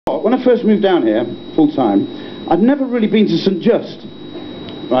When I first moved down here, full-time, I'd never really been to St. Just,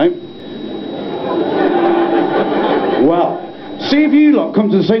 right? Well, see if you lot come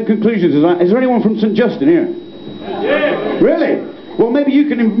to the same conclusions as I. Is there anyone from St. Just in here? Yeah. Really? Well, maybe you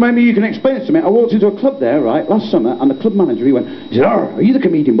can explain it to me. I walked into a club there, right, last summer, and the club manager, he said, are you the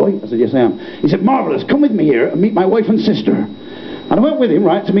comedian boy? I said, yes, I am. He said, marvellous, come with me here and meet my wife and sister. And I went with him,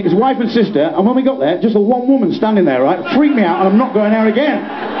 right, to meet his wife and sister, and when we got there, just a one woman standing there, right, freaked me out, and I'm not going there again.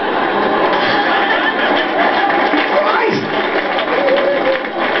 Christ!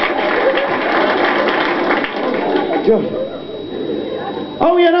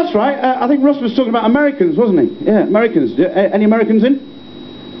 Oh yeah, that's right. I think Russ was talking about Americans, wasn't he? Yeah, Americans. Any Americans in?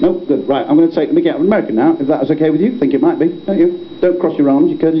 No? Good. Right, I'm going to make out an American now, if that was okay with you. Think it might be. Don't you? Don't cross your arms,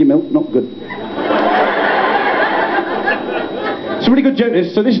 you curdle your milk. Not good. It's a really good joke,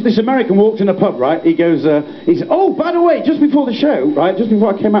 this. So this American walked in a pub, right? He goes, he said, oh, by the way, just before the show, right, just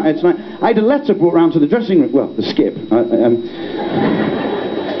before I came out here tonight, I had a letter brought round to the dressing room. Well, the skip. I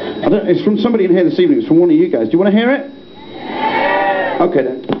don't, it's from somebody in here this evening. It's from one of you guys. Do you want to hear it? Okay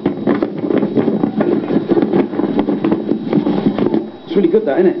then. It's really good,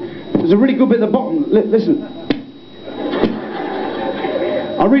 that, isn't it? There's a really good bit at the bottom. Listen.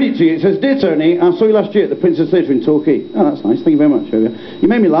 I'll read it to you. It says, Dear Tony, I saw you last year at the Princess Theatre in Torquay. Oh, that's nice. Thank you very much. You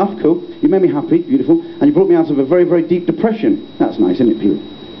made me laugh. Cool. You made me happy. Beautiful. And you brought me out of a very, very deep depression. That's nice, isn't it? Beautiful.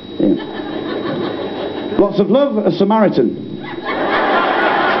 Yeah. Lots of love, a Samaritan.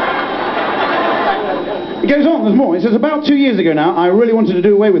 It goes on, there's more. It says, about 2 years ago now, I really wanted to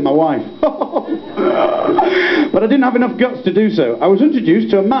do away with my wife. But I didn't have enough guts to do so. I was introduced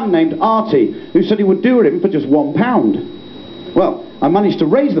to a man named Artie, who said he would do it for just £1. Well, I managed to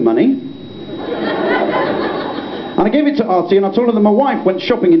raise the money. And I gave it to Artie, and I told her that my wife went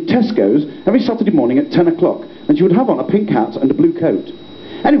shopping in Tesco's every Saturday morning at 10 o'clock, and she would have on a pink hat and a blue coat.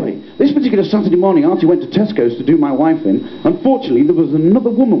 Anyway, this particular Saturday morning, Artie went to Tesco's to do my wife in. Unfortunately, there was another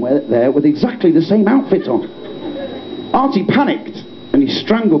woman there with exactly the same outfit on. Artie panicked, and he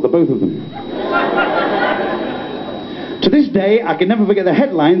strangled the both of them. To this day, I can never forget the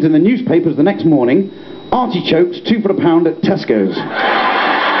headlines in the newspapers the next morning. Artie chokes, £2 for a pound at Tesco's.